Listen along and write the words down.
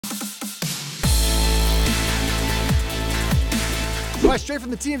Right, straight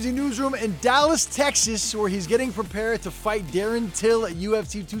from the TMZ newsroom in Dallas, Texas, where he's getting prepared to fight Darren Till at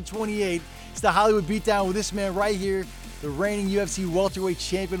UFC 228. It's the Hollywood Beatdown with this man right here, the reigning UFC Welterweight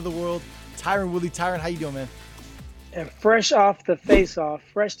Champion of the world, Tyron Woodley. Tyron, how you doing, man? And fresh off the face-off,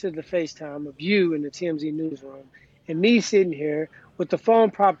 fresh to the FaceTime of you in the TMZ newsroom, and me sitting here with the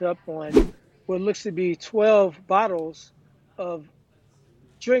phone propped up on what looks to be 12 bottles of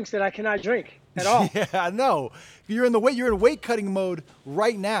drinks that I cannot drink at all. Yeah, I know. You're in weight cutting mode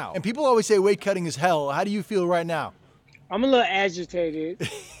right now. And people always say weight cutting is hell. How do you feel right now? I'm a little agitated.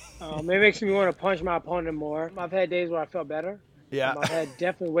 It makes me want to punch my opponent more. I've had days where I felt better. Yeah. I've had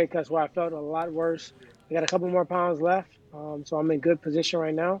definitely weight cuts where I felt a lot worse. I got a couple more pounds left, so I'm in good position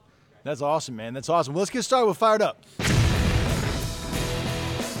right now. That's awesome, man. That's awesome. Well, let's get started. We're fired up.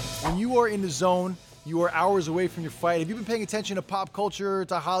 When you are in the zone, you are hours away from your fight. Have you been paying attention to pop culture,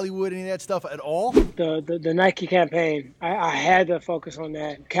 to Hollywood, any of that stuff at all? The Nike campaign, I had to focus on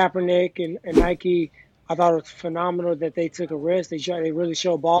that. Kaepernick and Nike, I thought it was phenomenal that they took a risk. They really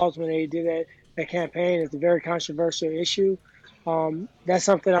showed balls when they did that campaign. It's a very controversial issue. That's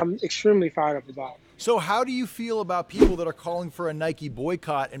something I'm extremely fired up about. So how do you feel about people that are calling for a Nike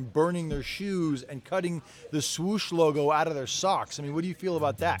boycott and burning their shoes and cutting the swoosh logo out of their socks? I mean, what do you feel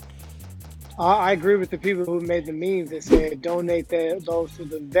about that? I agree with the people who made the memes that said donate those to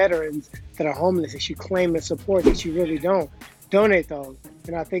the veterans that are homeless that you claim and support that you really don't. Donate those.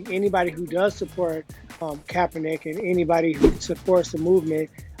 And I think anybody who does support Kaepernick and anybody who supports the movement,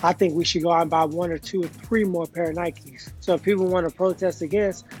 I think we should go out and buy 1 or 2 or 3 more pair of Nikes. So if people want to protest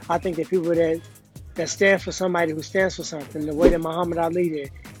against, I think that people that stand for somebody who stands for something, the way that Muhammad Ali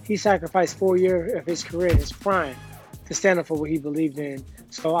did, he sacrificed 4 years of his career, his prime, to stand up for what he believed in.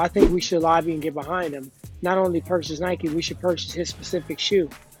 So I think we should lobby and get behind him. Not only purchase Nike, we should purchase his specific shoe.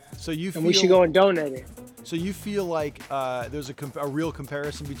 So and we should go and donate it. So you feel like there's a real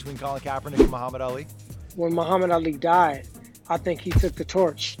comparison between Colin Kaepernick and Muhammad Ali? When Muhammad Ali died, I think he took the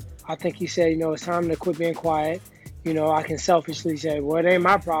torch. I think he said, it's time to quit being quiet. I can selfishly say, well, it ain't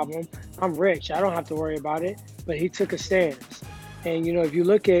my problem. I'm rich. I don't have to worry about it. But he took a stance. And, if you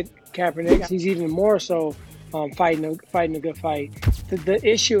look at Kaepernick, he's even more so fighting a good fight. The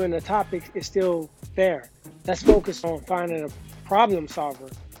issue and the topic is still there. Let's focus on finding a problem solver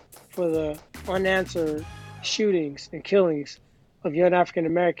for the unanswered shootings and killings of young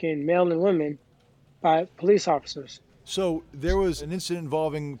African-American men and women by police officers. So there was an incident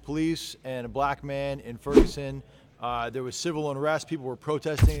involving police and a black man in Ferguson. There was civil unrest. People were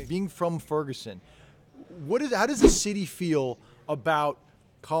protesting. Being from Ferguson, how does the city feel about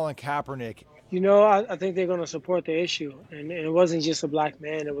Colin Kaepernick? I think they're going to support the issue. And it wasn't just a black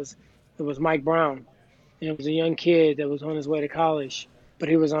man. It was Mike Brown. And it was a young kid that was on his way to college, but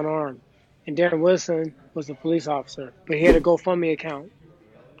he was unarmed. And Darren Wilson was a police officer, but he had a GoFundMe account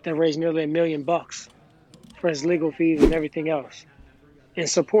that raised nearly $1 million for his legal fees and everything else in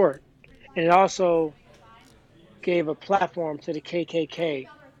support. And it also gave a platform to the KKK,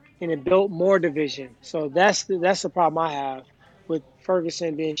 and it built more division. So that's the problem I have with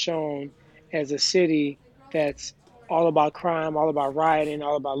Ferguson being shown as a city that's all about crime, all about rioting,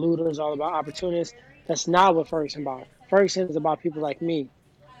 all about looters, all about opportunists. That's not what Ferguson is about. Ferguson is about people like me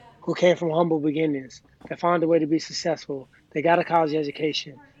who came from humble beginnings, that found a way to be successful, that got a college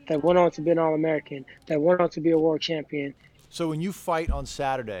education, that went on to be an All-American, that went on to be a world champion. So when you fight on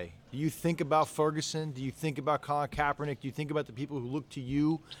Saturday, do you think about Ferguson? Do you think about Colin Kaepernick? Do you think about the people who look to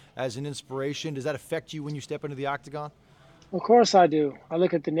you as an inspiration? Does that affect you when you step into the octagon? Of course I do. I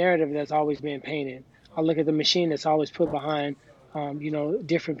look at the narrative that's always being painted. I look at the machine that's always put behind,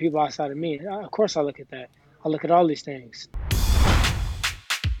 different people outside of me. Of course I look at that. I look at all these things.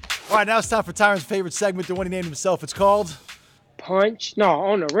 All right, now it's time for Tyron's favorite segment, the one he named himself. It's called... Punch? No,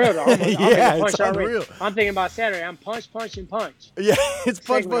 on the real though. It's unreal. I'm thinking about Saturday. I'm punch, punch, and punch. Yeah, it's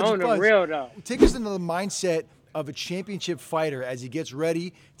punch, punch, on and punch. The real though. Take us into the mindset of a championship fighter as he gets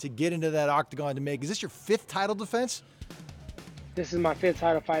ready to get into that octagon to make. Is this your 5th title defense? This is my 5th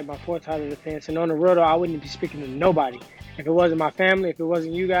title fight, my 4th title defense. And on the real though, I wouldn't be speaking to nobody. If it wasn't my family, if it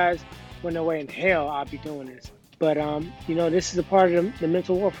wasn't you guys, there's no way in hell I'd be doing this. But, this is a part of the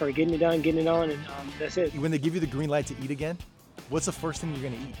mental warfare, getting it done, getting it on, and that's it. When they give you the green light to eat again, what's the first thing you're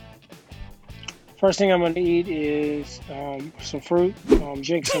going to eat? First thing I'm going to eat is some fruit,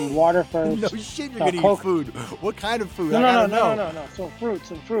 drink some water first. No shit, you're going to eat food. What kind of food? No. Some fruit.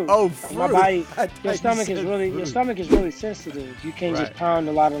 Oh, fruit. My body, your stomach is really sensitive. You can't just pound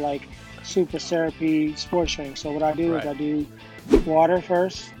a lot of like super syrupy sports drinks. So what I do is I do water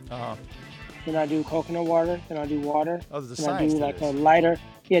first. Then I do coconut water. Then I do water. Oh, there's a then science I do like a lighter.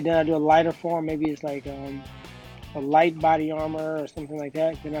 Yeah, then I do a lighter form. Maybe it's like a light body armor or something like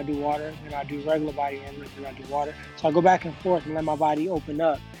that. Then I do water. Then I do regular body armor. Then I do water. So I go back and forth and let my body open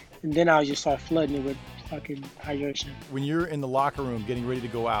up. And then I'll just start flooding it with fucking hydration. When you're in the locker room getting ready to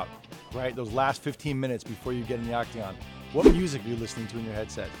go out, right, those last 15 minutes before you get in the octagon, what music are you listening to in your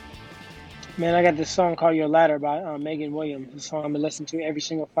headset? Man, I got this song called Your Ladder by Megan Williams. The song I've been listening to every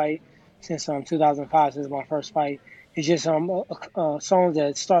single fight since 2005, since my first fight. It's just a song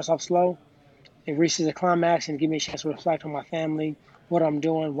that starts off slow. It reaches a climax and give me a chance to reflect on my family, what I'm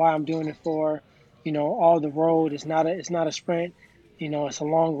doing, why I'm doing it for, all the road. It's not a sprint, it's a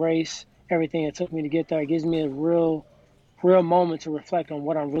long race. Everything it took me to get there. It gives me a real moment to reflect on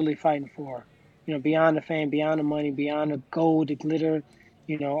what I'm really fighting for. Beyond the fame, beyond the money, beyond the gold, the glitter,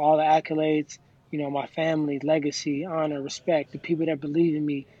 all the accolades, my family, legacy, honor, respect, the people that believe in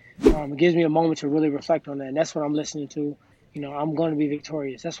me. It gives me a moment to really reflect on that. And that's what I'm listening to. I'm going to be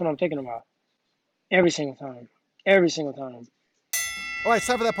victorious. That's what I'm thinking about. Every single time. Every single time. All right, it's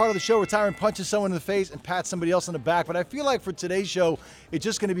time for that part of the show where Tyron punches someone in the face and pats somebody else on the back. But I feel like for today's show, it's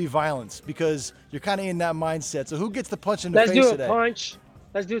just going to be violence because you're kind of in that mindset. So who gets the punch in the face today? Let's do a punch.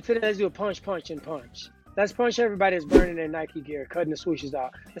 Let's do a punch, punch, and punch. Let's punch everybody that's burning their Nike gear, cutting the swooshes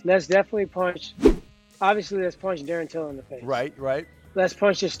out. Let's definitely punch. Obviously, let's punch Darren Till in the face. Right. Let's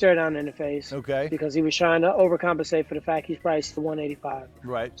punch this stare down in the face. Okay. Because he was trying to overcompensate for the fact he's priced to 185.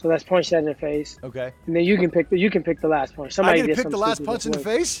 Right. So let's punch that in the face. Okay. And then you can pick the last punch. Somebody I get to pick the last punch in the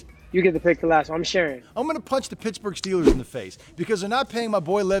face? You get to pick the last one. I'm sharing. I'm going to punch the Pittsburgh Steelers in the face because they're not paying my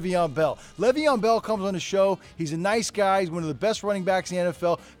boy Le'Veon Bell. Le'Veon Bell comes on the show. He's a nice guy. He's one of the best running backs in the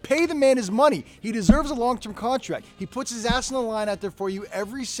NFL. Pay the man his money. He deserves a long-term contract. He puts his ass on the line out there for you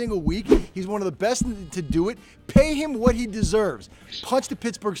every single week. He's one of the best to do it. Pay him what he deserves. Punch the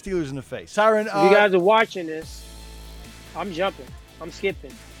Pittsburgh Steelers in the face. Tyron, if you guys are watching this, I'm jumping. I'm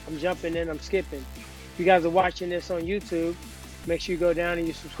skipping. I'm jumping and I'm skipping. If you guys are watching this on YouTube, make sure you go down and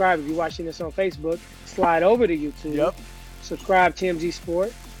you subscribe. If you're watching this on Facebook, slide over to YouTube. Yep. Subscribe TMZ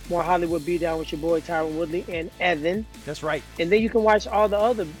Sports. More Hollywood Beatdown with your boy Tyron Woodley and Evan. That's right. And then you can watch all the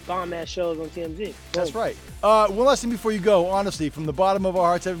other bomb-ass shows on TMZ. Boom. That's right. One last thing before you go. Honestly, from the bottom of our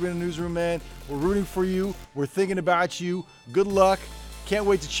hearts, everybody in the newsroom, man, we're rooting for you. We're thinking about you. Good luck. Can't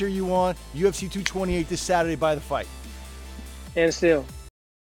wait to cheer you on. UFC 228 this Saturday by the fight. And still.